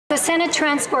Senate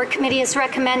Transport Committee is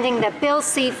recommending that Bill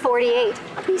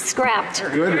C-48 be scrapped.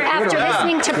 After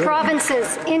listening to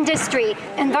provinces, industry,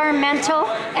 environmental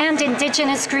and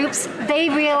Indigenous groups, they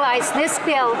realize this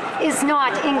bill is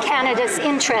not in Canada's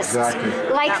interests.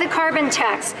 Like the carbon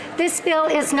tax, this bill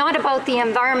is not about the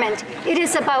environment, it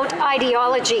is about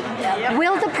ideology.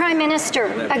 Will the Prime Minister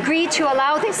agree to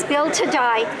allow this bill to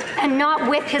die and not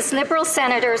whip his Liberal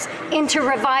senators into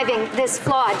reviving this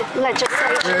flawed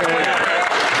legislation?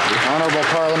 The Honourable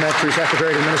Parliamentary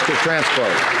Secretary to the Minister of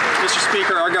Transport. Mr.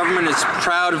 Speaker, our government is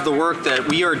proud of the work that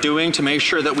we are doing to make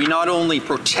sure that we not only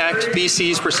protect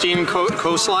BC's pristine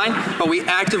coastline, but we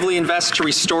actively invest to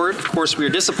restore it. Of course, we are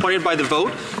disappointed by the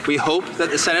vote. We hope that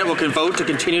the Senate will vote to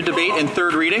continue debate in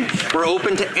third reading. We're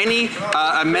open to any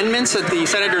amendments that the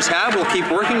senators have. We'll keep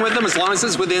working with them as long as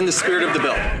it's within the spirit of the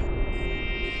bill.